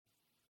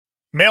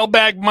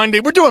Mailbag Monday.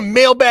 We're doing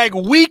Mailbag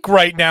Week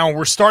right now.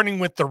 We're starting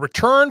with the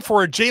return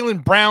for a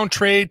Jaylen Brown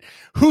trade,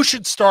 who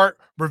should start,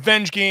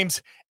 revenge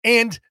games,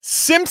 and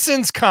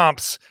Simpsons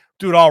comps.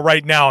 Do it all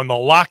right now on the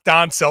Locked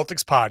On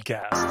Celtics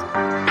podcast.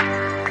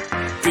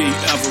 Be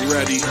ever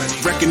ready.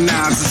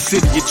 Recognize the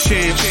city of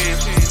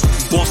champs.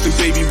 Boston,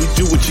 baby, we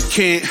do what you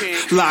can't.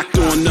 Locked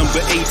on number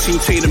 18,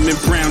 Tatum and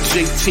Brown,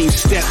 J-team,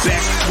 step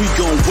back. We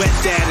gon' wet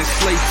that and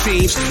slay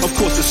teams. Of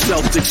course, the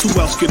Celtics, who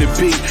else could it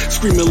be?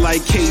 Screaming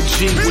like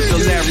KG with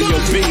the Larry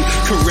O.B.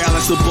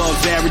 Corrales above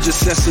average,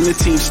 assessing the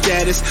team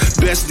status.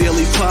 Best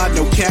daily pod,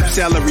 no cap,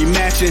 salary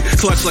matching.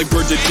 Clutch like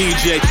Bird the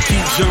DJ,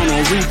 keep John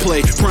on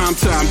replay. Prime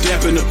time,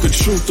 dapping up the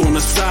truth on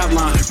the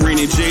sideline.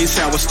 Raining J's,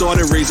 how it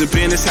started, raising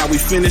banners, how we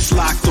finished.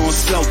 Locked on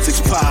Celtics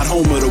pod,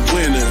 home of the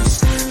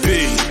winners.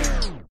 B.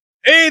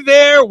 Hey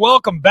there,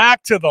 welcome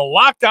back to the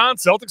Locked On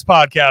Celtics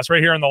podcast,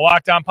 right here on the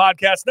Locked On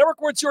Podcast Network,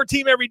 where it's your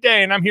team every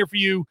day, and I'm here for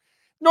you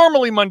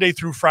normally Monday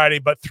through Friday,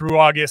 but through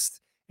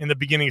August in the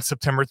beginning of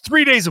September,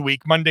 3 days a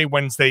week, Monday,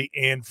 Wednesday,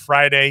 and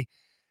Friday.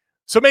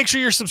 So make sure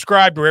you're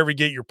subscribed wherever you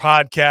get your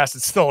podcast.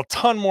 It's still a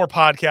ton more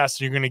podcasts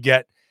than you're going to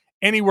get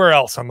anywhere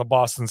else on the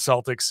Boston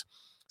Celtics.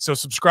 So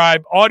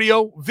subscribe,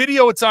 audio,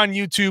 video, it's on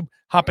YouTube.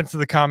 Hop into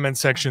the comment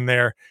section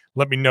there.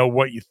 Let me know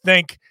what you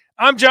think.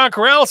 I'm John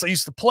Corrales. I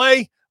used to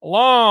play a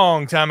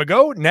long time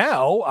ago.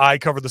 Now I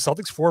cover the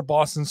Celtics for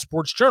Boston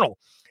Sports Journal,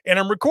 and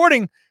I'm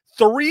recording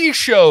 3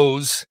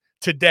 shows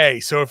today.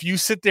 So if you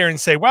sit there and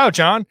say, wow,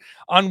 John,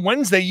 on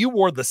Wednesday, you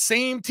wore the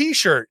same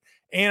t-shirt,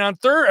 and on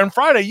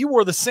Friday, you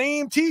wore the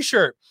same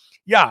t-shirt.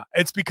 Yeah,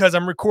 it's because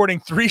I'm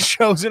recording 3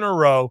 shows in a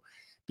row,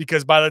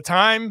 because by the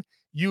time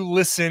you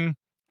listen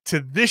to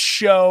this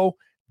show,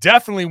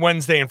 definitely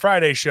Wednesday and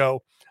Friday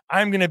show,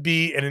 I'm going to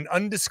be in an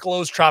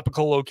undisclosed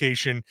tropical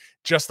location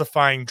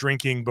justifying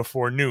drinking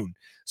before noon.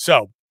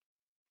 So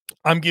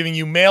I'm giving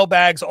you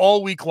mailbags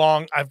all week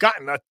long. I've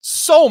gotten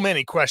so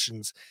many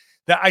questions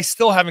that I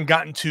still haven't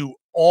gotten to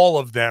all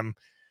of them.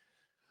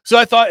 So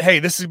I thought, hey,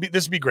 this would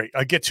be great.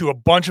 I get to a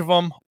bunch of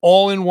them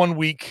all in one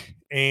week,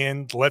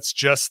 and let's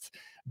just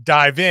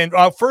dive in.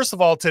 First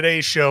of all,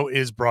 today's show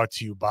is brought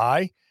to you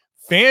by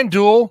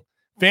FanDuel.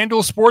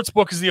 FanDuel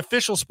Sportsbook is the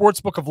official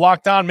sportsbook of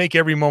Locked On. Make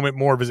every moment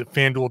more. Visit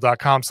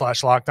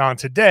FanDuel.com/LockedOn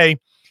today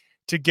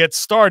to get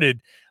started.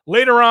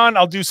 Later on,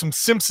 I'll do some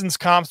Simpsons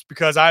comps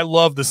because I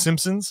love the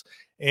Simpsons,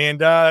 and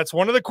that's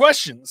one of the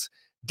questions.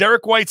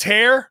 Derek White's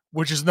hair,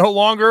 which is no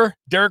longer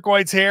Derek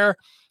White's hair.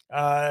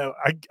 I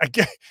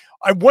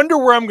wonder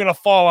where I'm going to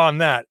fall on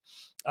that.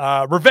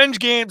 Revenge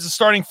games, the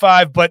starting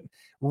 5, but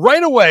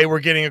right away we're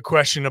getting a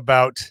question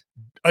about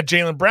a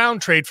Jaylen Brown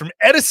trade from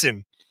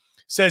Edison.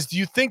 Says, do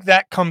you think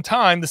that come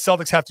time the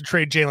Celtics have to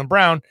trade Jaylen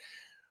Brown?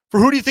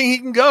 For who do you think he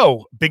can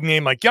go? Big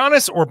name like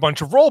Giannis or a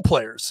bunch of role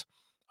players?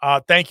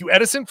 Thank you,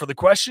 Edison, for the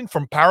question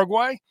from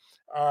Paraguay.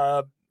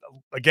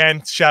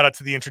 Again, shout out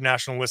to the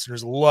international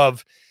listeners.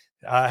 Love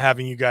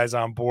having you guys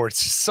on board.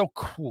 It's just so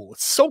cool.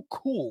 It's so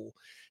cool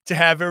to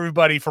have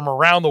everybody from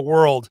around the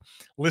world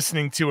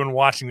listening to and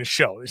watching the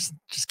show.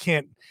 Just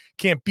can't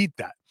beat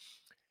that.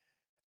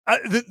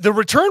 The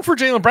return for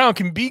Jaylen Brown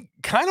can be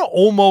kind of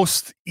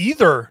almost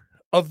either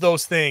of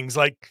those things.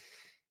 Like,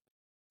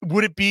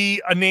 would it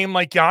be a name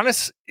like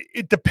Giannis?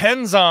 It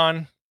depends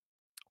on,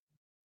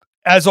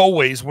 as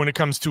always, when it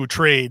comes to a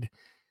trade,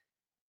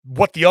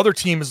 what the other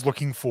team is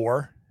looking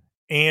for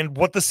and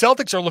what the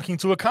Celtics are looking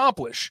to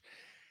accomplish.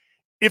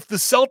 If the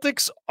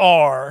Celtics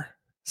are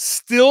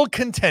still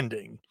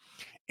contending,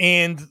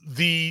 and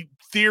the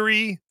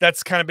theory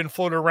that's kind of been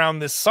floated around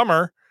this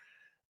summer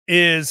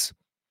is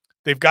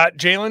they've got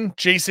Jaylen,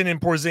 Jason,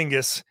 and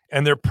Porzingis,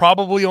 and they're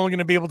probably only going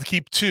to be able to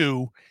keep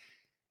 2.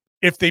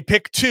 If they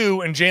pick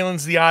 2 and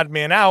Jaylen's the odd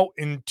man out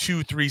in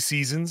 2-3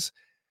 seasons,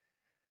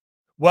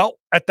 well,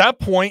 at that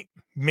point,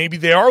 maybe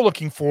they are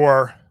looking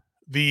for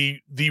the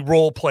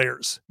role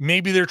players.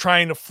 Maybe they're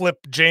trying to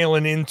flip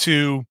Jaylen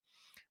into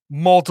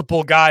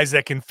multiple guys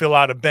that can fill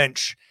out a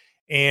bench,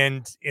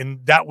 and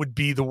that would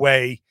be the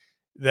way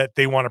that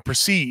they want to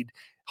proceed.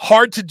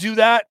 Hard to do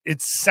that.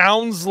 It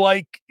sounds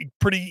like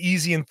pretty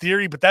easy in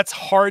theory, but that's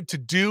hard to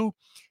do.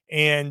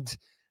 And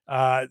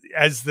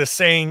as the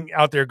saying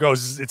out there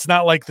goes, it's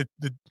not like the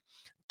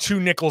 2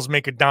 nickels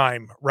make a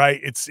dime,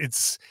 right?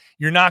 It's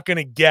you're not going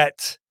to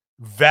get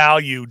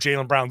value,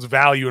 Jaylen Brown's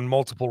value in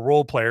multiple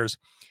role players.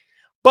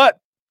 But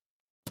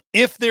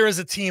if there is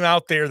a team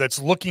out there that's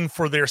looking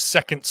for their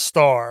second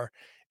star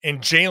and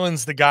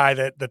Jaylen's the guy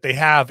that they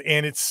have,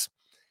 and it's,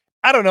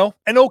 I don't know,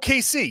 an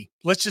OKC.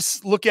 Let's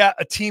just look at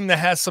a team that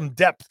has some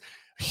depth.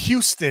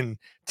 Houston,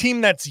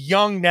 team that's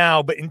young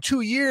now, but in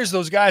 2 years,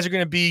 those guys are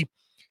going to be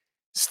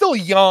still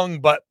young,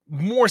 but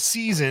more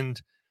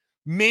seasoned.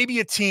 Maybe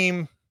a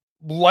team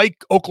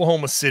like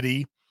Oklahoma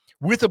City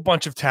with a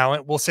bunch of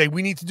talent will say,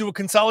 we need to do a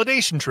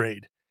consolidation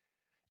trade.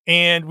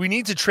 And we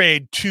need to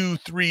trade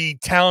 2-3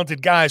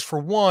 talented guys for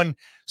 1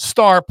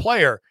 star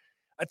player.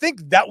 I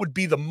think that would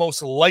be the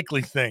most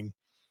likely thing.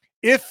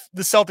 If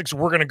the Celtics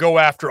were going to go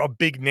after a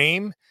big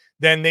name,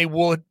 then they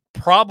would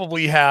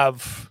probably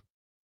have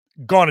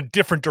gone a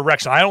different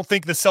direction. I don't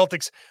think the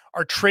Celtics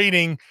are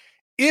trading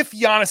if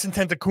Giannis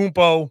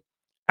Antetokounmpo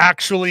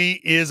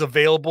actually is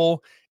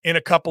available in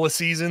a couple of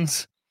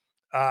seasons,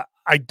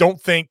 I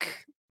don't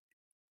think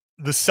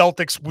the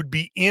Celtics would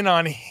be in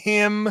on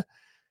him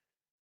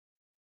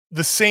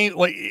the same.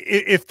 Like,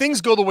 if things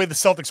go the way the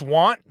Celtics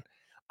want,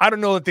 I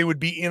don't know that they would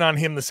be in on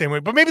him the same way,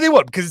 but maybe they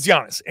would, because it's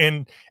Giannis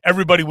and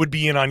everybody would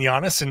be in on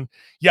Giannis. And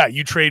yeah,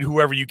 you trade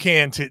whoever you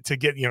can to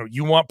get,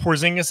 you want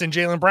Porzingis and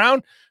Jaylen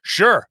Brown?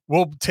 Sure.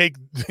 We'll take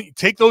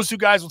those two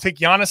guys. We'll take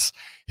Giannis,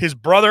 his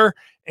brother,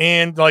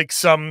 and like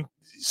some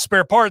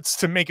spare parts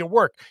to make it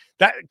work.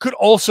 That could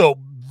also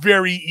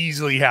very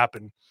easily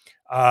happen.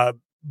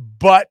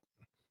 But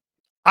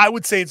I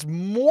would say it's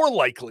more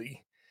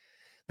likely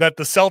that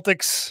the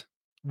Celtics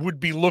would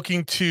be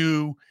looking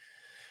to,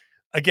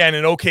 again,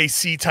 an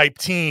OKC type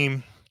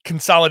team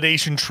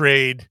consolidation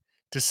trade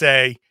to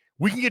say,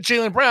 we can get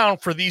Jaylen Brown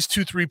for these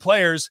 2-3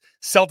 players.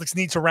 Celtics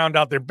need to round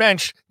out their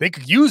bench. They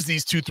could use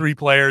these 2-3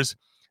 players.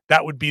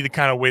 That would be the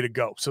kind of way to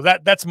go. So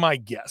that's my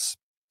guess.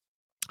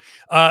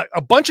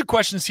 A bunch of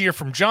questions here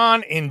from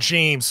John and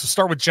James. So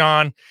start with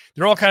John.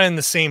 They're all kind of in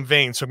the same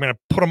vein. So I'm going to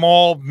put them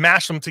all,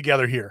 mash them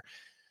together here.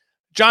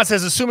 John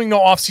says, assuming no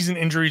offseason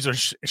injuries or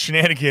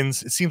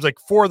shenanigans, it seems like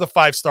 4 of the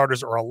 5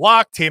 starters are a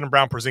lock: Tatum,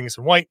 Brown, Porzingis,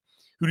 and White.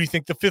 Who do you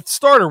think the 5th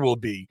starter will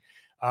be?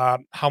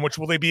 How much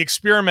will they be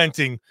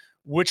experimenting?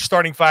 Which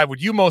starting 5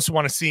 would you most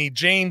want to see?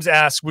 James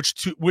asks,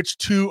 which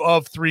two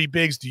of 3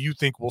 bigs do you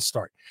think will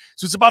start?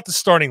 So it's about the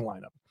starting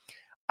lineup.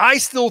 I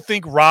still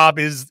think Rob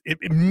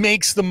it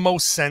makes the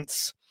most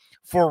sense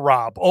for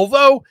Rob.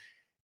 Although,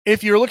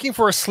 if you're looking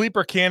for a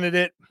sleeper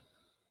candidate,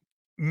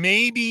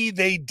 maybe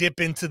they dip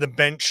into the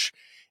bench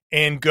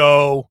and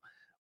go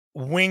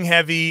wing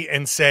heavy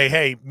and say,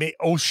 hey,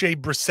 O'Shea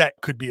Brissett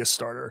could be a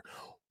starter.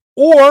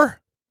 Or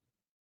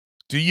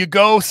do you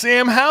go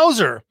Sam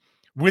Hauser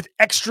with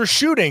extra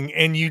shooting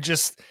and you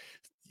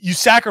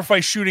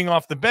sacrifice shooting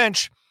off the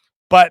bench,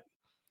 but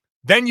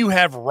then you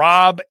have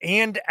Rob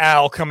and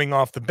Al coming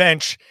off the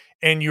bench,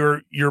 and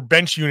your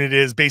bench unit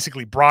is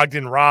basically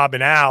Brogdon, Rob,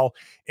 and Al,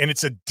 and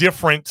it's a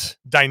different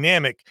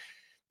dynamic.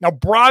 Now,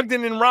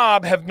 Brogdon and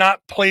Rob have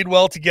not played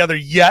well together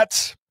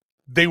yet.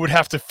 They would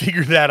have to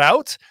figure that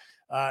out.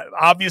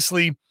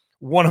 Obviously,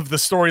 one of the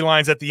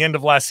storylines at the end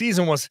of last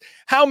season was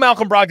how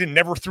Malcolm Brogdon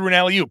never threw an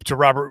alley-oop to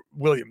Robert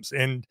Williams,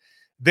 and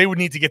they would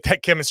need to get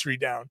that chemistry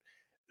down.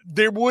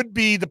 There would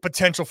be the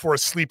potential for a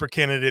sleeper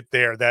candidate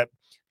there that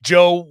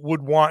Joe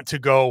would want to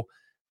go,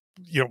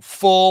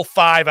 full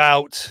 5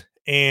 out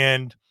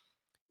and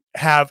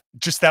have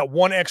just that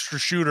one extra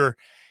shooter.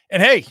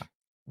 And hey,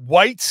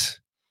 White,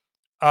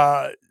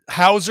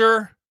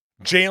 Hauser,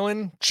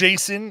 Jaylen,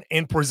 Jason,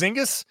 and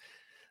Porzingis,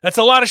 that's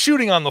a lot of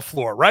shooting on the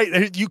floor,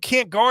 right? You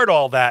can't guard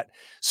all that.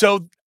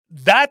 So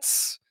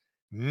that's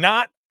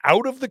not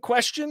out of the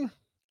question.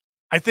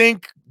 I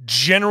think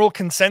general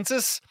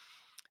consensus,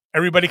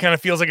 everybody kind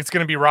of feels like it's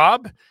going to be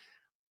Rob,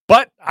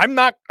 but I'm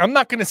not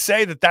going to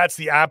say that that's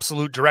the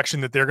absolute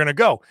direction that they're going to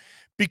go,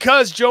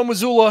 because Joe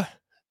Mazzulla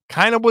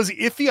kind of was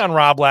iffy on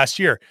Rob last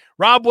year.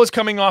 Rob was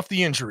coming off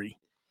the injury,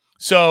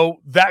 so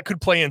that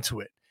could play into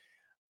it.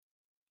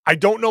 I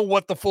don't know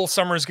what the full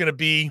summer is going to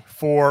be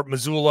for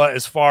Mazzulla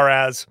as far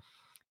as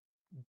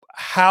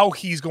how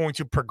he's going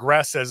to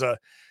progress as a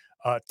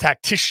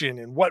tactician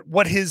and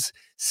what his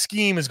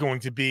scheme is going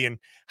to be, and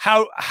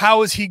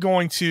how is he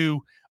going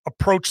to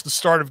approach the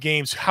start of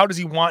games. How does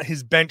he want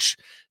his bench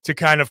to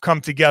kind of come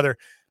together?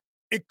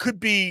 It could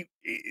be,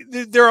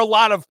 there are a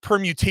lot of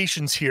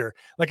permutations here.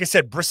 Like I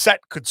said, Brissett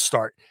could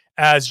start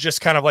as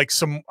just kind of like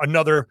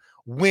another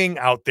wing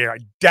out there. I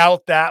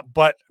doubt that,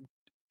 but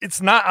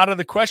it's not out of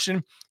the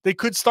question. They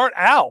could start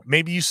Al.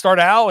 Maybe you start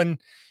Al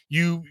and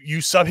you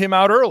sub him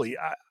out early.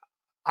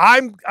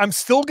 I'm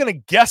still going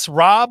to guess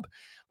Rob,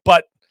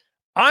 but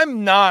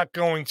I'm not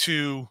going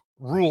to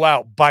rule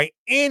out by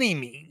any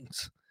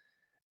means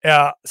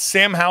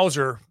Sam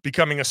Hauser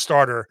becoming a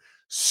starter.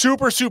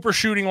 Super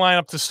shooting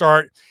lineup to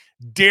start,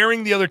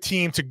 daring the other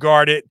team to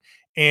guard it,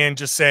 and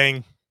just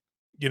saying,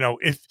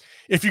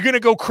 if you're going to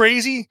go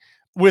crazy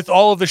with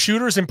all of the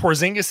shooters and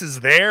Porzingis is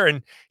there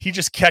and he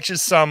just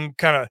catches some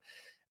kind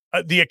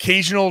of the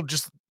occasional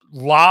just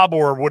lob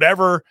or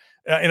whatever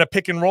in a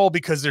pick and roll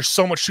because there's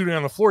so much shooting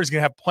on the floor, he's going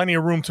to have plenty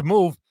of room to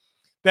move,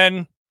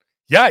 then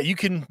yeah, you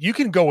can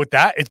go with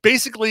that. It's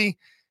basically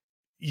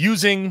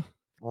using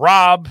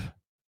Rob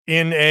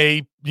in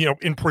in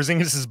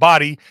Porzingis's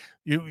body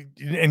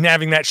and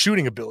having that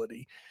shooting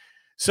ability.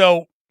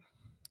 So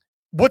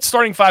what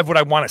starting 5 would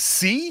I want to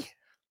see?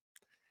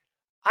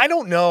 I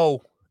don't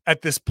know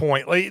at this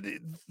point. Like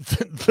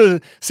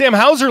the Sam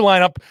Hauser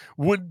lineup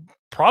would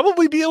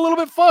probably be a little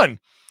bit fun.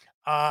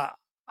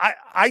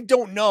 I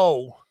don't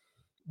know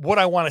what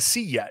I want to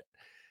see yet.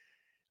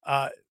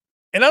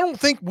 And I don't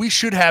think we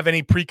should have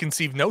any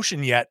preconceived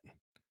notion yet,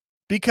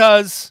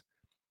 because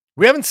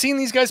we haven't seen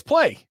these guys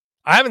play.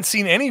 I haven't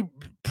seen any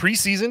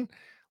preseason.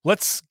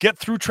 Let's get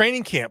through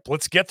training camp.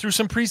 Let's get through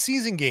some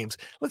preseason games.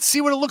 Let's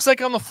see what it looks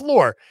like on the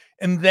floor.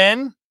 And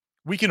then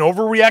we can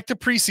overreact to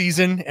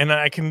preseason, and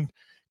I can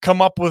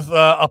come up with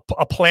a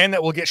plan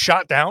that will get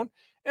shot down.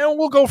 and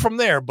we'll go from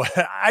there. But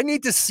I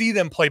need to see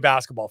them play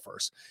basketball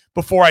first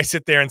before I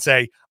sit there and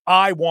say,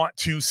 I want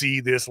to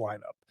see this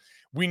lineup.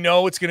 We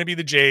know it's going to be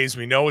the Jays.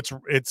 We know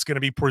it's going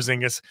to be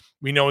Porzingis.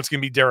 We know it's going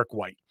to be Derek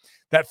White.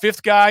 That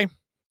fifth guy,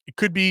 it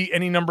could be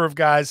any number of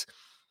guys.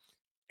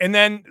 And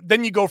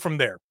then you go from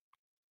there.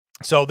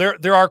 So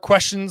there are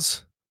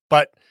questions,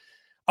 but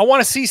I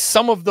want to see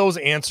some of those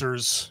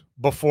answers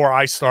before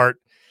I start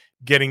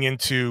getting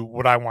into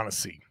what I want to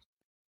see.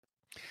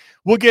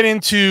 We'll get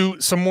into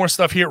some more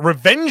stuff here.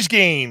 Revenge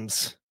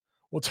games.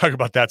 We'll talk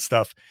about that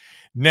stuff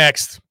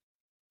next.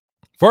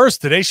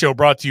 First, today's show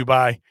brought to you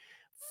by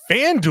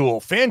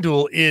FanDuel.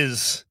 FanDuel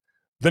is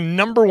the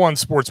number one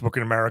sportsbook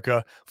in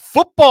America.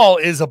 Football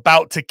is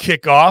about to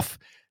kick off.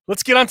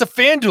 Let's get on to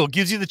FanDuel. It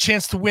gives you the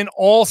chance to win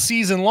all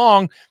season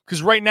long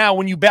because right now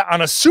when you bet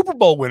on a Super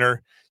Bowl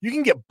winner, you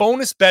can get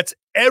bonus bets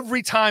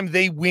every time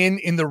they win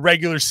in the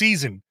regular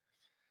season.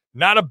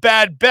 Not a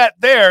bad bet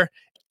there.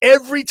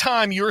 Every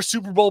time your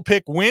Super Bowl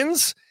pick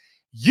wins,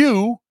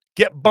 you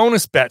get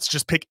bonus bets.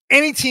 Just pick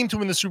any team to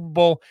win the Super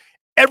Bowl.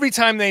 Every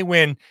time they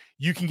win,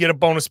 you can get a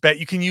bonus bet.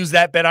 You can use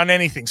that bet on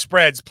anything,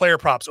 spreads, player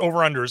props,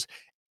 over-unders,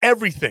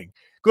 everything.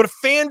 Go to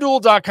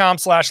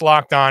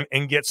FanDuel.com/lockedon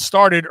and get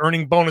started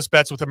earning bonus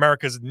bets with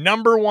America's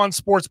number one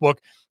sportsbook.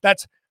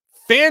 That's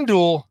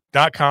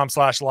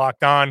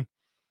FanDuel.com/lockedon.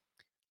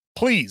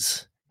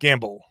 Please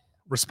gamble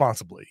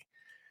responsibly.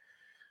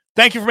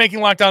 Thank you for making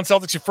Locked On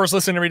Celtics your first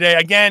listen every day.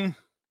 Again,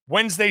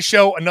 Wednesday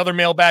show, another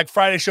mailbag.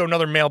 Friday show,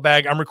 another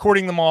mailbag. I'm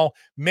recording them all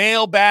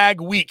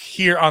mailbag week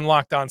here on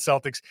Locked On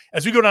Celtics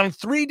as we go down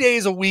 3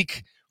 days a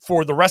week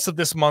for the rest of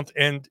this month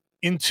and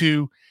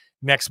into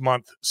next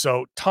month.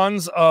 So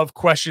tons of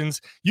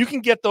questions. You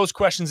can get those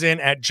questions in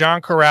at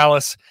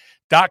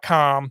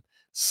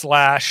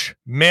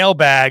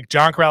johncorrales.com/mailbag,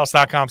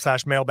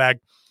 johncorrales.com/mailbag.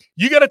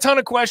 You got a ton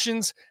of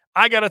questions.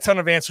 I got a ton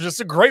of answers. It's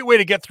a great way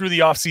to get through the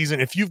offseason.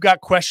 If you've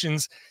got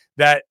questions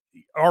that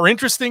are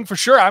interesting, for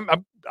sure,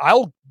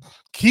 I'll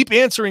keep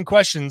answering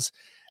questions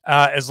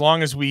as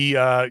long as we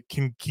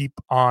can keep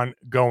on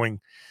going.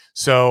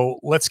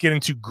 So let's get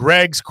into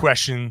Greg's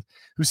question,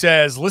 who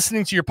says,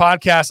 listening to your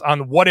podcast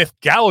on what if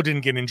Gallo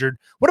didn't get injured,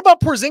 what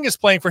about Porzingis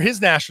playing for his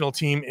national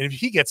team? And if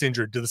he gets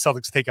injured, do the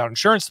Celtics take out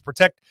insurance to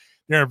protect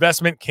their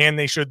investment? Can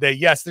they, should they?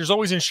 Yes, there's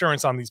always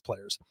insurance on these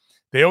players.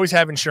 They always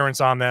have insurance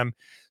on them.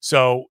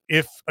 So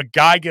if a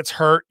guy gets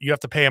hurt, you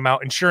have to pay him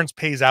out. Insurance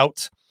pays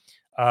out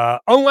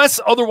unless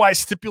otherwise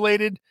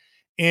stipulated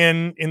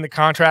in the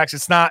contracts.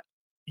 It's not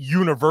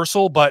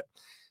universal, but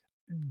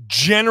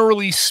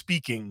generally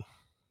speaking,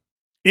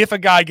 if a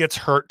guy gets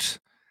hurt,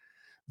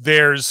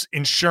 there's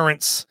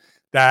insurance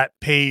that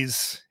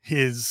pays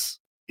his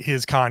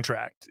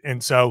contract.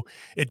 And so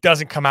it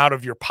doesn't come out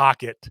of your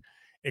pocket.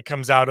 It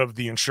comes out of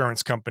the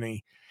insurance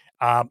company.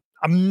 I'm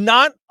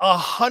not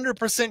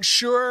 100%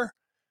 sure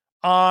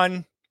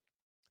on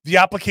the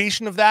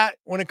application of that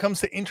when it comes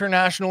to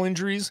international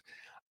injuries.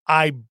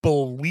 I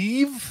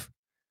believe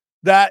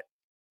that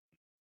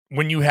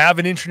when you have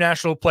an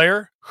international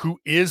player who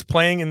is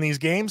playing in these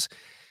games,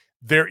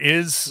 there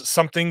is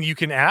something you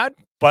can add,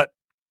 but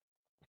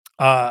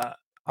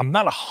I'm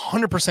not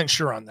 100%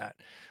 sure on that.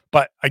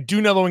 But I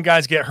do know that when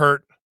guys get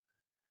hurt,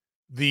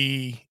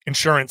 the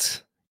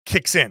insurance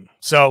kicks in.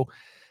 So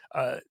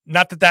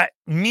not that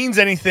means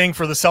anything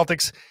for the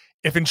Celtics.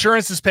 If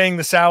insurance is paying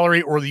the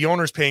salary or the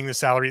owner's paying the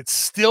salary, it's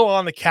still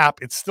on the cap.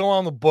 It's still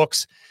on the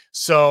books.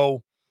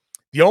 So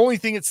the only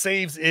thing it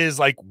saves is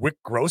like Wick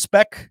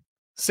Grossbeck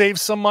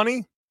saves some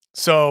money.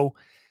 So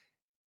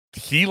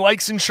he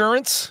likes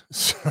insurance.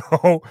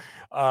 So,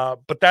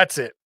 but that's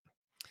it.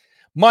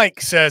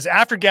 Mike says,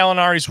 after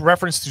Gallinari's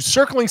reference to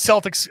circling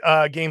Celtics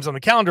games on the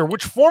calendar,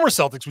 which former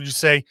Celtics would you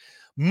say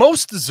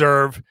most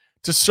deserve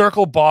to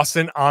circle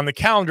Boston on the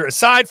calendar,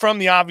 aside from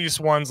the obvious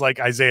ones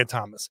like Isaiah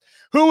Thomas,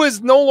 who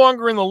is no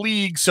longer in the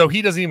league, so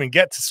he doesn't even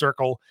get to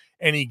circle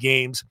any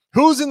games?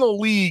 Who's in the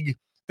league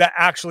that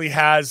actually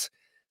has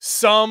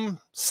some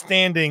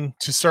standing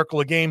to circle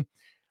a game?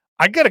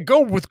 I got to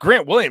go with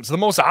Grant Williams. The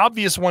most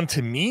obvious one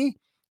to me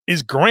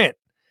is Grant,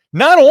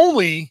 not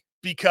only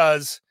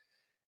because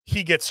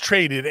he gets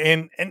traded,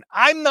 and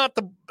I'm not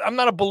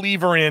a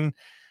believer in,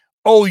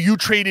 oh, you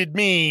traded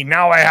me,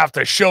 now I have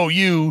to show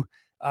you.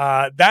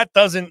 That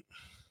doesn't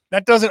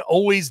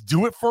always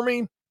do it for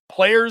me.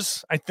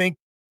 Players, I think,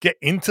 get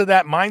into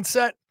that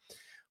mindset,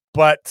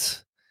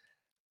 but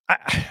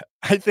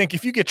I think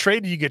if you get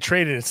traded, you get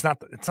traded. It's not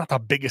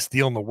the biggest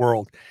deal in the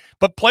world.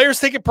 But players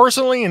take it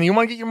personally, and you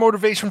want to get your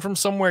motivation from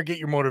somewhere, get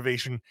your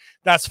motivation.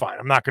 That's fine.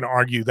 I'm not going to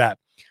argue that.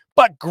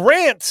 But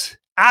Grant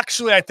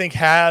actually, I think,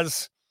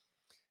 has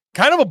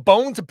kind of a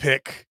bone to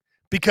pick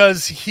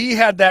because he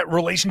had that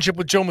relationship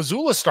with Joe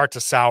Mazzulla start to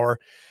sour.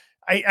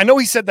 I know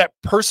he said that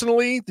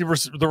personally,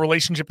 the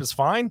relationship is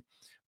fine,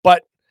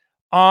 but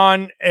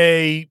on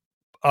a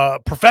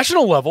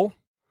professional level,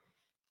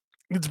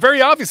 it's very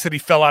obvious that he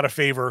fell out of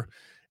favor,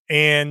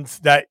 and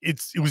that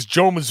it was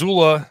Joe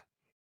Mazzulla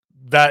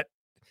that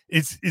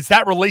it's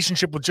that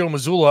relationship with Joe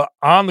Mazzulla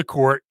on the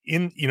court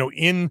in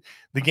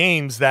the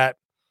games that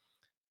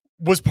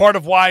was part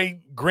of why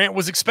Grant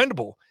was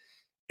expendable.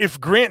 If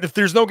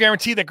there's no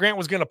guarantee that Grant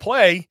was going to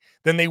play,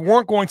 then they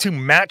weren't going to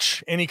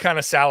match any kind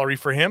of salary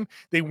for him.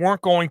 They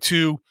weren't going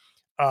to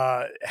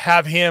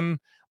have him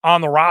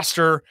on the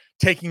roster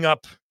taking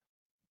up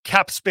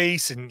cap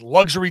space and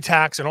luxury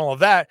tax and all of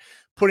that,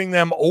 putting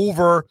them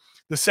over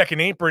the second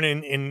apron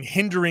and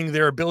hindering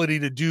their ability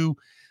to do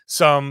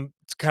some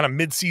kind of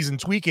mid-season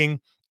tweaking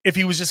if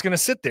he was just going to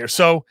sit there.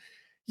 So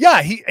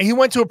yeah, he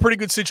went to a pretty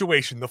good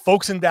situation. The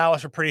folks in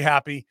Dallas are pretty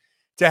happy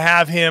to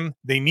have him.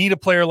 They need a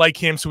player like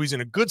him, so he's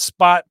in a good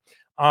spot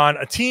on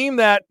a team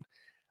that,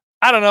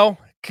 I don't know,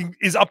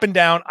 is up and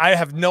down. I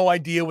have no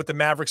idea what the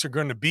Mavericks are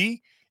going to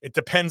be. It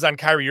depends on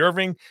Kyrie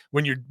Irving.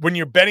 When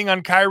you're betting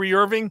on Kyrie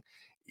Irving,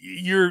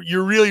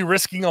 you're really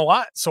risking a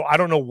lot. So I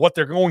don't know what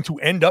they're going to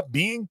end up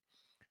being,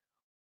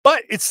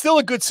 but it's still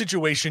a good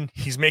situation.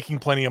 He's making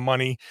plenty of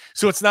money,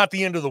 so it's not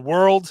the end of the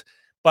world.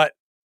 But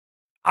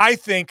I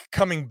think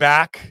coming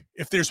back,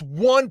 if there's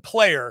one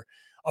player,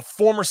 a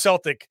former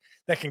Celtic,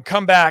 that can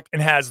come back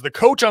and has the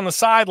coach on the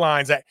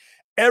sidelines that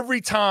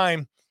every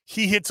time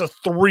he hits a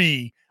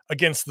three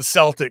against the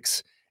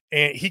Celtics,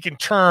 and he can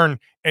turn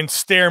and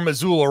stare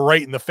Mazzulla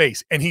right in the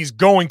face, and he's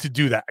going to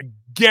do that. I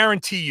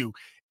guarantee you,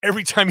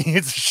 every time he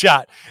hits a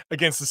shot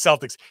against the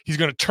Celtics, he's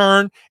going to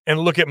turn and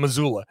look at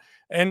Mazzulla.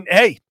 And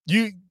hey,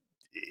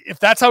 if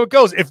that's how it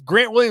goes, if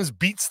Grant Williams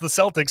beats the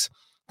Celtics,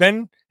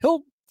 then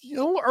he'll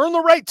earn the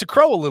right to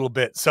crow a little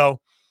bit. So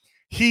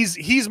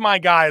he's my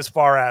guy as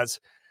far as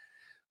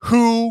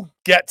who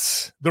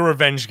gets the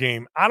revenge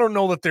game. I don't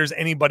know that there's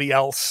anybody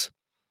else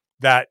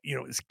that,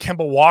 is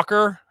Kemba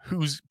Walker,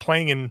 who's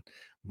playing in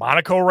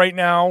Monaco right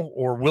now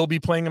or will be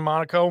playing in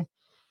Monaco.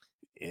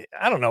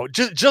 I don't know.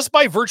 Just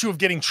by virtue of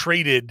getting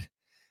traded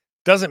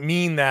doesn't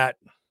mean that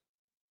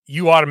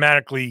you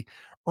automatically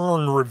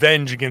earn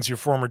revenge against your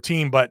former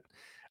team, but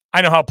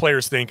I know how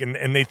players think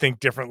and they think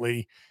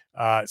differently.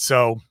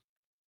 So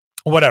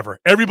whatever.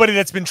 Everybody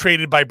that's been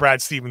traded by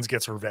Brad Stevens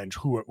gets revenge.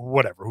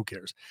 Whatever. Who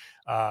cares?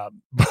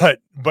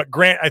 But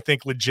Grant, I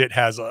think, legit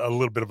has a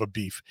little bit of a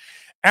beef.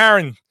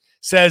 Aaron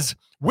says,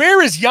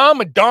 where is Jan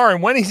Madar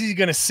and when is he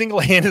going to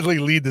single-handedly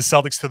lead the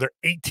Celtics to their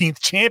 18th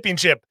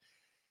championship?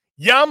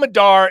 Jan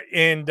Madar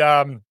and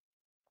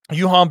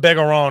Johan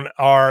Begaron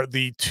are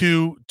the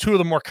two of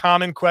the more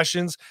common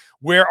questions.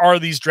 Where are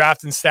these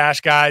draft and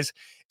stash guys?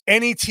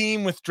 Any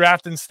team with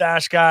draft and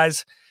stash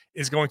guys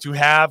is going to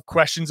have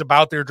questions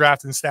about their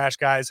draft and stash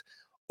guys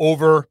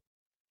over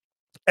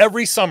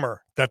every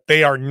summer that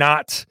they are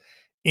not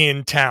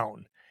in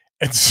town.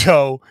 And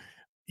so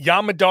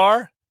Jan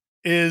Madar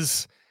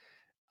is,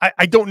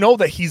 I don't know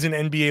that he's an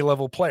NBA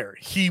level player.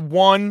 He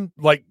won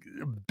like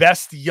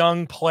best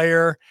young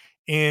player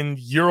in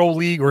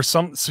EuroLeague or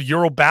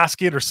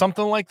Eurobasket or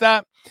something like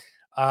that,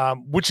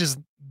 which is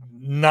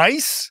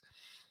nice,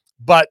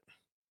 but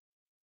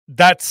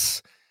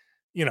that's,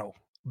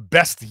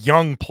 best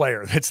young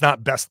player. That's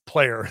not best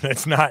player.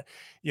 That's not,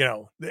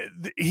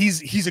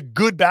 he's a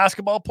good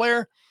basketball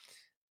player.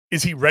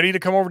 Is he ready to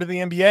come over to the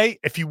NBA?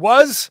 If he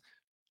was,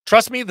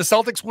 trust me, the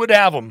Celtics would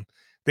have him.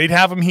 They'd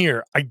have him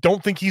here. I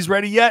don't think he's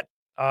ready yet.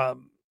 I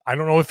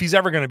don't know if he's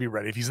ever going to be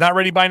ready. If he's not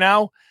ready by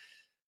now,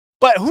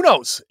 but who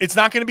knows? It's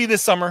not going to be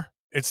this summer.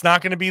 It's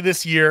not going to be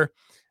this year.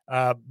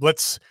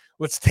 Let's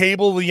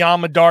table the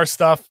Jan Madar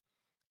stuff,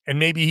 and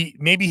maybe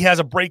he has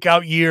a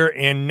breakout year,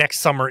 and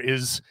next summer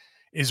is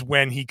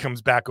when he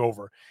comes back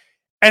over.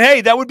 And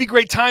hey, that would be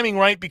great timing,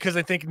 right? Because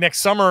I think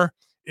next summer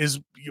is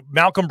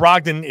Malcolm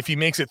Brogdon. If he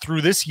makes it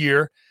through this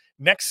year,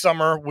 next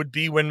summer would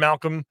be when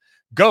Malcolm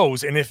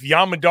goes. And if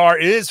Jan Madar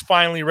is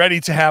finally ready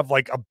to have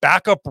like a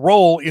backup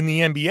role in the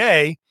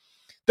NBA,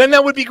 then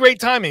that would be great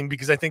timing,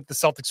 because I think the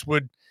Celtics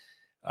would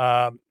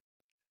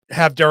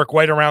have Derek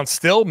White around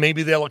still.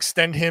 Maybe they'll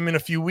extend him in a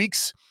few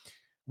weeks.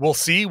 We'll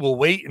see. We'll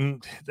wait.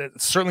 And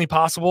that's certainly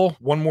possible.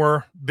 One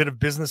more bit of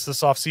business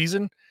this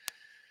offseason.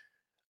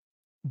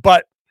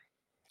 But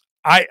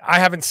I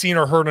haven't seen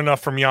or heard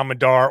enough from Jan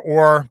Madar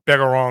or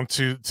Begaron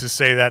to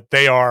say that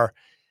they are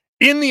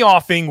in the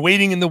offing,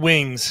 waiting in the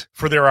wings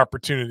for their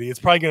opportunity. It's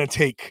probably going to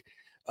take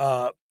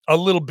a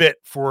little bit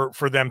for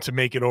them to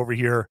make it over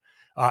here,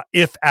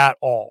 if at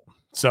all.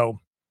 So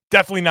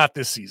definitely not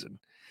this season.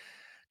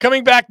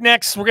 Coming back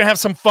next, we're going to have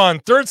some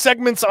fun. Third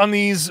segments on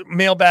these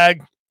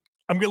mailbag.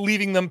 I'm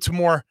leaving them to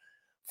more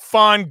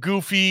fun,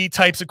 goofy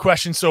types of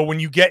questions. So when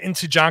you get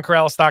into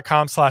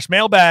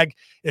johncorrales.com/mailbag,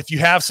 if you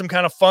have some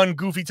kind of fun,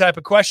 goofy type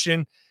of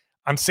question,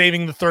 I'm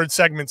saving the third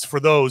segments for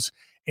those.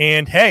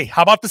 And hey,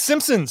 how about the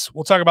Simpsons?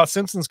 We'll talk about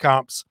Simpsons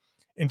comps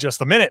in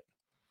just a minute.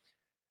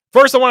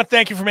 First, I want to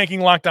thank you for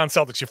making Locked On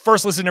Celtics your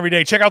first listen every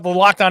day. Check out the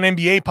Locked On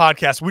NBA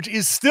podcast, which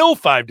is still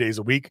 5 days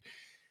a week.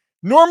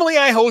 Normally,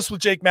 I host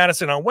with Jake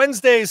Madison on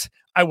Wednesdays.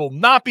 I will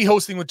not be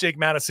hosting with Jake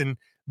Madison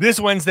this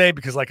Wednesday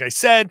because, like I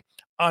said,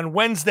 on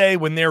Wednesday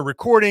when they're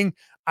recording,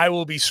 I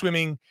will be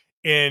swimming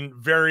in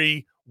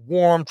very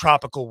warm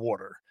tropical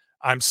water.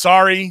 I'm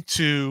sorry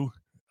to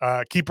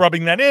keep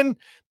rubbing that in,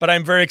 but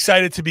I'm very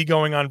excited to be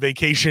going on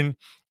vacation,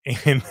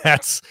 and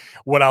that's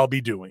what I'll be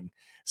doing.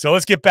 So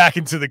let's get back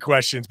into the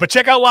questions. But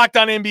check out Locked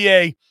On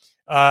NBA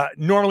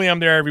Normally I'm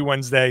there every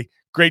Wednesday.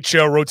 Great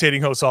show,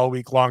 rotating hosts all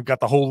week long.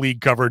 Got the whole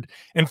league covered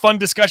and fun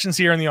discussions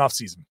here in the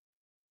offseason.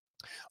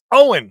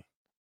 Owen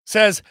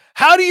says,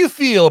 how do you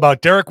feel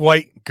about Derek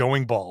White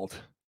going bald?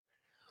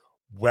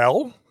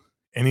 Well,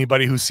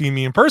 anybody who's seen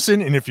me in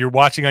person, and if you're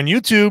watching on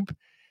YouTube,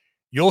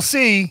 you'll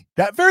see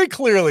that very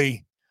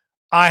clearly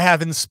I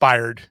have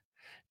inspired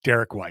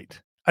Derek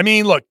White. I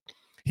mean, look,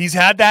 he's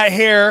had that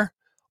hair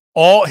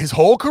all his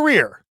whole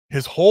career.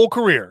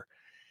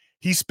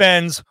 He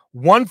spends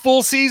one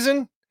full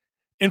season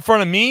in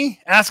front of me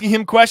asking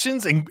him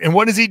questions, and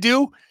what does he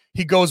do?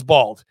 He goes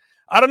bald.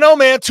 I don't know,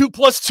 man. 2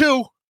 +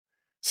 2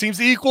 seems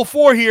to equal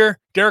 4 here.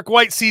 Derek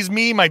White sees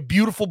me, my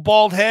beautiful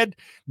bald head,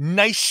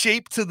 nice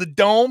shape to the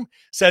dome,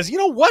 says, you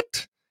know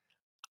what?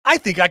 I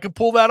think I could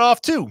pull that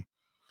off too.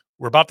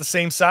 We're about the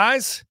same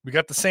size. We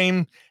got the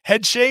same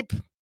head shape.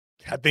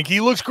 I think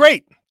he looks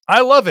great.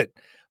 I love it.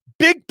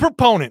 Big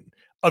proponent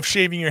of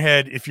shaving your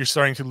head if you're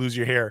starting to lose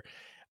your hair.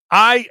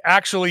 I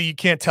actually, you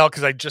can't tell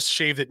because I just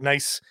shaved it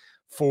nice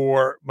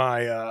for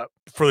my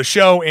for the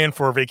show and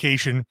for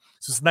vacation.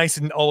 So it's nice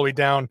and all the way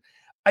down.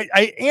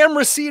 I am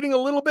receding a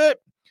little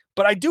bit,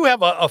 but I do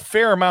have a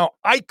fair amount.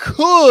 I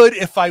could,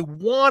 if I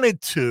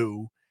wanted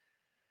to,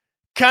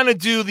 kind of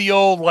do the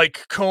old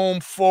like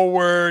comb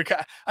forward.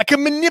 I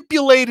can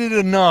manipulate it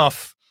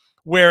enough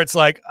where it's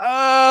like,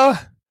 well,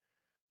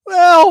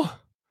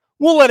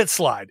 we'll let it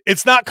slide.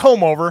 It's not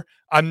comb over.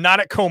 I'm not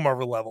at comb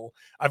over level.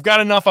 I've got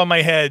enough on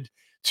my head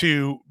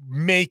to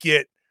make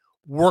it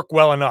work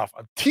well enough.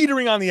 I'm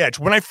teetering on the edge.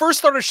 When I first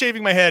started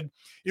shaving my head,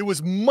 it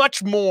was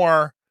much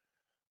more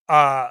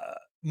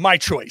my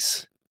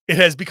choice. It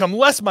has become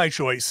less my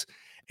choice.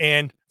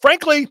 And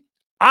frankly,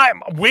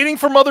 I'm waiting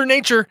for Mother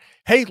Nature.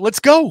 Hey, let's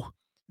go.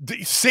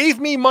 Save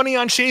me money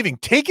on shaving.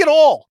 Take it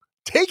all.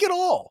 Take it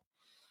all.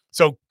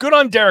 So good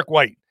on Derek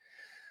White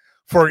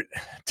for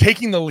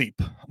taking the leap.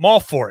 I'm all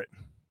for it.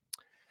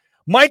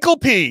 Michael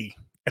P.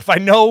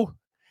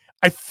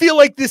 I feel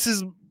like this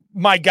is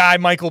my guy,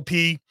 Michael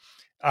P.,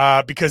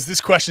 because this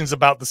question is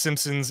about the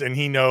Simpsons and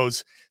he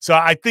knows. So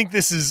I think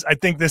this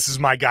is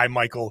my guy,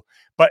 Michael.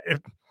 But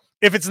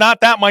if it's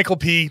not that Michael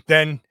P.,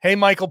 then hey,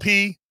 Michael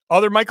P.,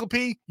 other Michael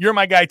P., you're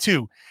my guy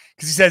too.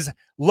 Because he says,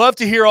 love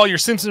to hear all your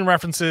Simpson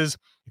references.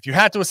 If you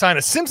had to assign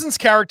a Simpsons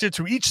character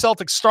to each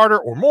Celtics starter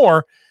or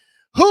more,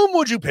 whom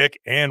would you pick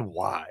and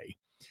why?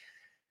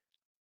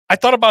 I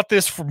thought about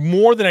this for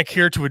more than I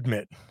care to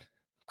admit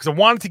because I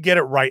wanted to get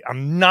it right.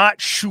 I'm not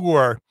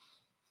sure.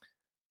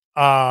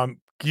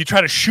 You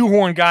try to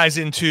shoehorn guys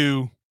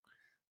into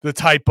the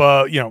type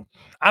of,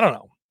 I don't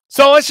know.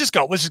 So let's just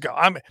go. Let's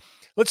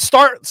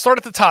start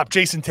at the top.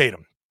 Jason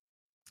Tatum.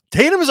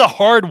 Tatum is a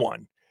hard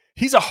one.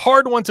 He's a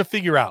hard one to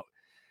figure out.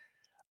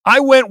 I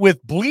went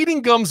with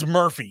Bleeding Gums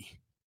Murphy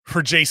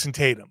for Jason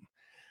Tatum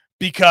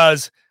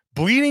because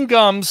Bleeding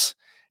Gums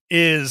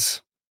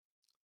is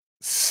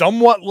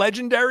somewhat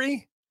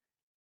legendary.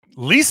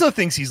 Lisa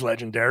thinks he's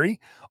legendary,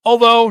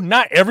 although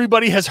not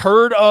everybody has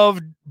heard of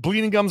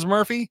Bleeding Gums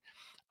Murphy.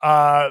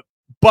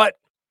 But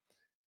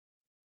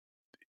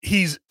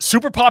he's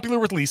super popular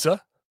with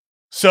Lisa.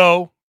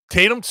 So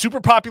Tatum,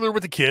 super popular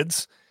with the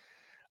kids.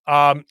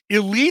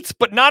 Elite,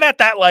 but not at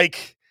that,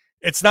 like,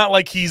 it's not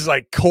like he's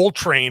like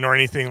Coltrane or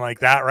anything like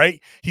that, right?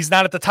 He's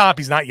not at the top.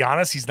 He's not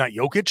Giannis. He's not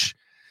Jokic.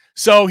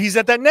 So he's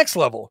at that next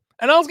level.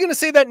 And I was going to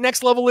say that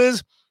next level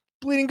is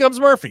Bleeding Gums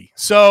Murphy.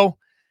 So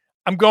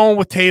I'm going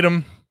with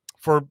Tatum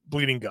for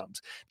Bleeding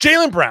Gums.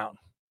 Jaylen Brown,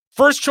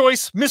 first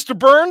choice, Mr.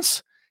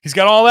 Burns. He's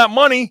got all that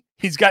money.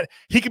 He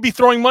could be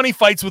throwing money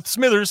fights with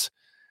Smithers.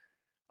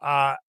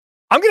 I'm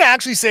going to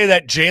actually say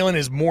that Jaylen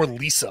is more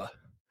Lisa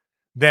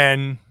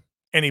than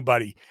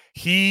anybody.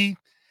 He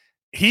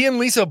and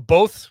Lisa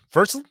both,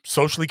 first,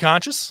 socially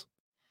conscious,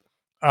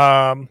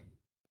 very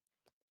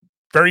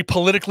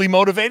politically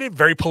motivated,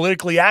 very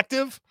politically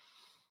active,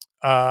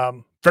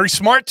 very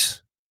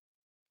smart.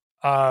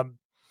 I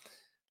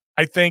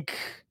think,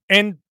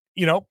 and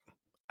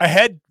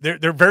ahead,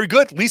 they're very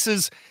good.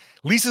 Lisa's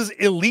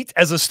elite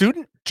as a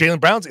student.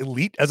 Jaylen Brown's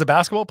elite as a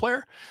basketball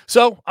player.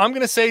 So I'm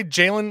going to say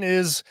Jaylen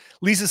is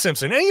Lisa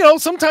Simpson.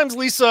 And, sometimes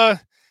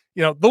Lisa,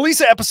 the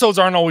Lisa episodes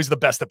aren't always the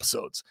best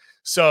episodes.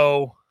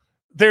 So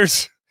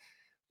there's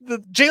the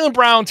Jaylen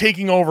Brown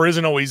taking over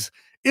isn't always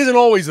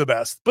the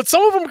best, but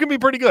some of them can be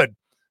pretty good.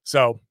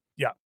 So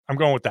yeah, I'm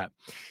going with that.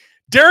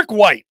 Derek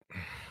White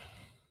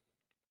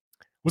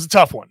was a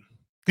tough one.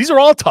 These are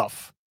all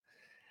tough.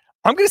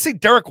 I'm going to say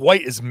Derek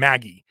White is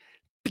Maggie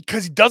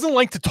because he doesn't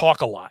like to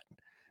talk a lot,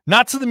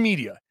 not to the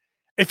media.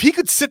 If he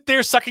could sit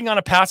there sucking on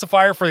a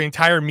pacifier for the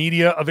entire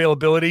media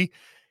availability,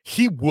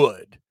 he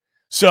would.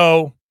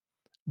 So,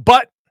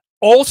 but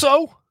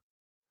also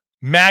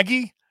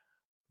Maggie,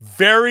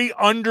 very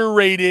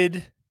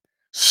underrated,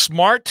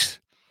 smart,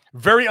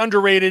 very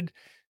underrated.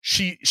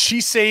 She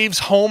saves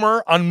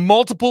Homer on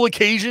multiple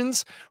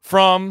occasions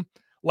from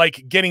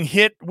like getting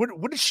hit.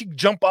 What did she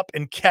jump up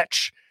and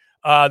catch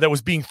that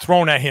was being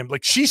thrown at him?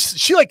 Like she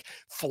like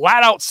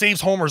flat out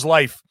saves Homer's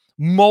life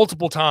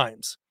multiple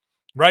times.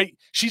 right?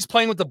 She's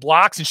playing with the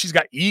blocks and she's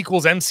got E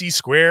equals MC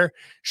square.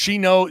 She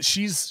knows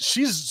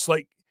she's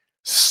like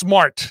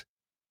smart,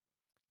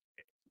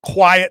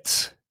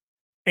 quiet,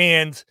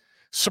 and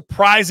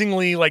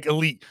surprisingly like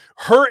elite.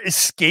 Her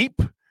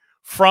escape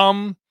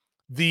from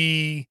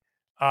the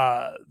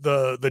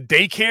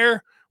daycare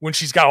when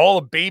she's got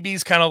all the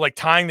babies kind of like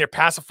tying their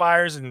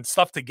pacifiers and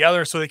stuff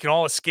together so they can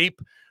all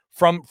escape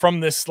from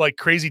this like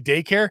crazy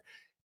daycare.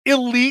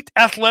 Elite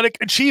athletic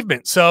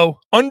achievement. So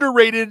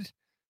underrated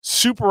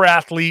super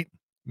athlete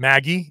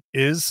Maggie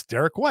is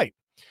Derek White.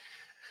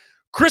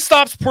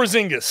 Kristaps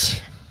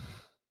Porzingis.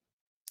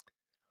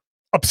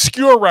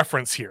 Obscure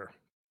reference here.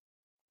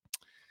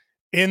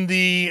 In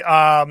the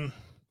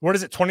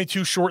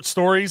 22 short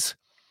stories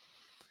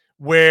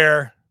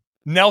where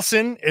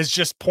Nelson is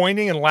just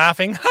pointing and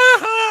laughing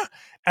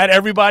at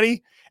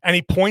everybody, and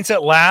he points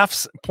and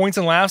laughs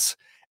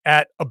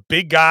at a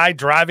big guy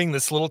driving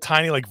this little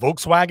tiny like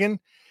Volkswagen,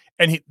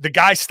 and the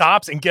guy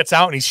stops and gets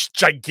out, and he's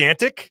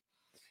gigantic,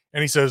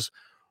 and he says,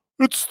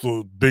 "It's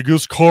the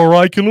biggest car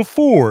I can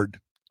afford."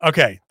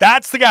 Okay,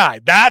 that's the guy.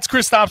 That's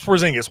Kristaps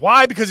Porzingis.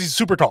 Why? Because he's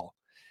super tall.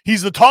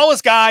 He's the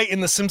tallest guy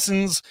in the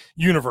Simpsons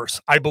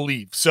universe, I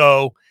believe.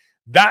 So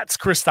that's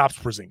Kristaps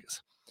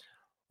Porzingis.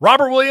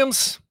 Robert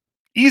Williams,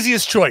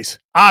 easiest choice.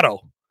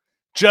 Otto.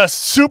 Just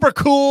super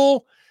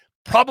cool,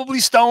 probably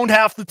stoned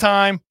half the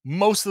time,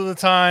 most of the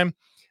time.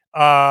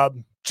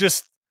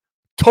 Just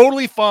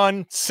totally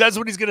fun, says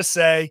what he's going to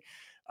say,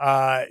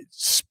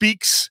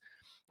 speaks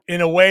in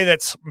a way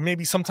that's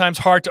maybe sometimes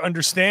hard to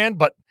understand.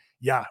 But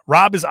yeah,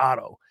 Rob is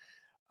Otto.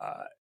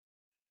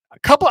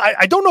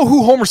 I don't know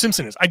who Homer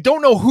Simpson is. I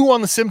don't know who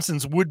on the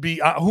Simpsons would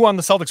be, who on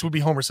the Celtics would be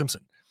Homer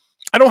Simpson.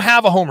 I don't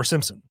have a Homer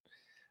Simpson.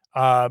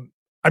 I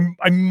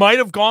might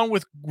have gone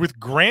with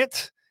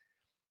Grant,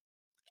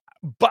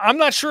 but I'm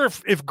not sure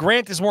if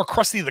Grant is more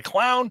Krusty the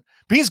Clown,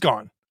 but he's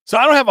gone. So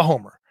I don't have a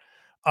Homer.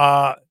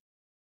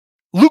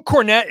 Luke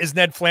Cornett is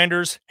Ned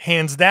Flanders,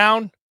 hands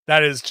down.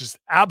 That is just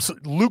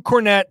absolute. Luke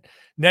Cornett,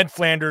 Ned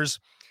Flanders,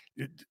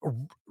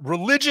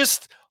 religious,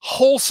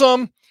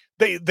 wholesome.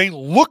 They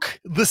look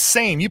the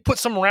same. You put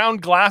some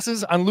round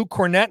glasses on Luke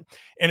Cornett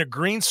and a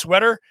green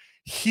sweater,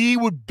 he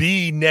would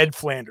be Ned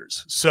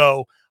Flanders.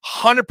 So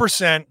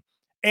 100%.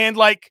 And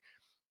like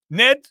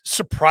Ned,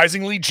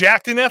 surprisingly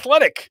jacked and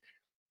athletic.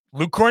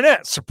 Luke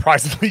Cornett,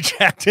 surprisingly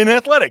jacked and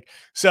athletic.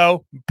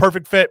 So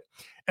perfect fit.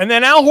 And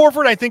then Al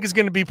Horford, I think, is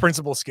going to be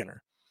Principal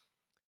Skinner.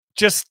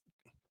 Just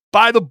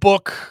by the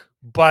book,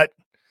 but,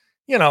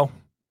 I'm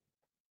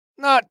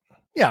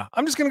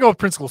just going to go with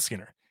Principal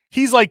Skinner.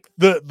 He's like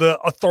the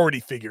authority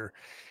figure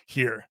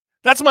here.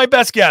 That's my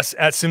best guess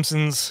at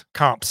Simpsons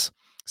comps.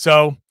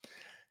 So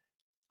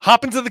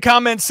hop into the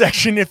comment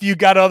section if you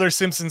got other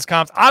Simpsons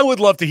comps. I would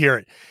love to hear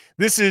it.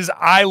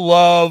 I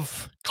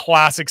love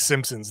classic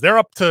Simpsons. They're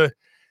up to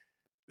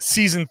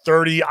season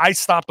 30. I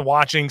stopped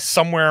watching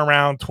somewhere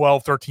around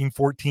 12, 13,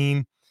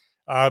 14.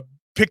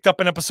 Picked up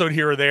an episode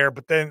here or there,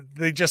 but then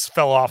they just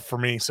fell off for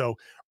me. So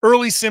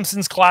early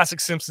Simpsons, classic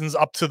Simpsons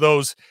up to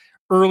those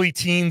early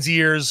teens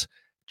years.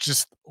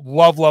 Just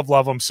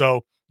love them.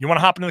 So you want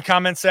to hop into the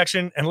comment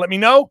section and let me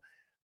know?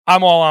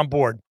 I'm all on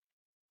board.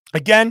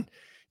 Again,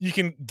 you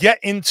can get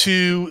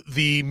into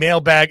the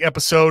mailbag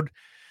episode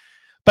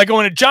by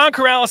going to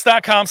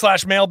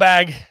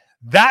johncorrales.com/mailbag.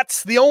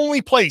 That's the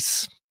only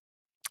place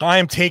I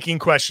am taking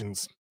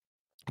questions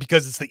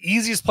because it's the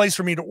easiest place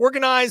for me to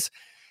organize.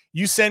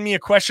 You send me a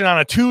question on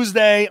a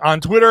Tuesday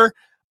on Twitter,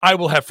 I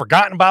will have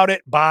forgotten about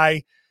it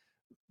by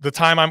the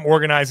time I'm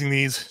organizing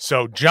these.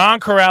 So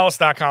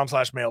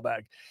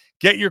johncorrales.com/mailbag.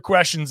 Get your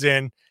questions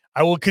in.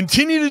 I will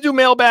continue to do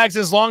mailbags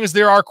as long as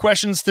there are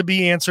questions to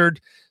be answered.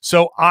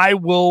 So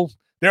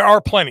there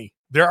are plenty.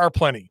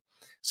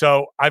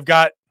 So I've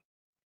got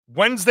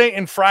Wednesday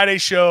and Friday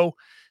show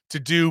to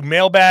do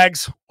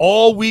mailbags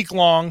all week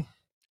long,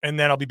 and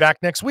then I'll be back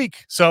next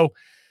week. So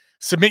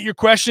submit your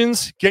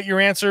questions, get your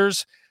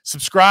answers,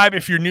 subscribe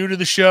if you're new to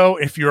the show.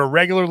 If you're a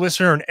regular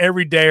listener and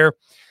everydayer,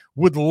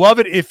 would love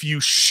it if you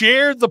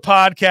shared the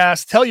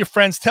podcast. Tell your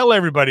friends, tell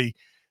everybody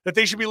that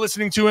they should be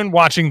listening to and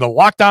watching the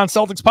Locked On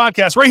Celtics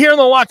podcast right here on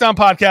the Locked On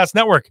Podcast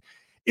Network.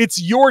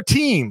 It's your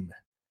team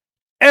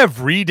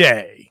every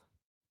day.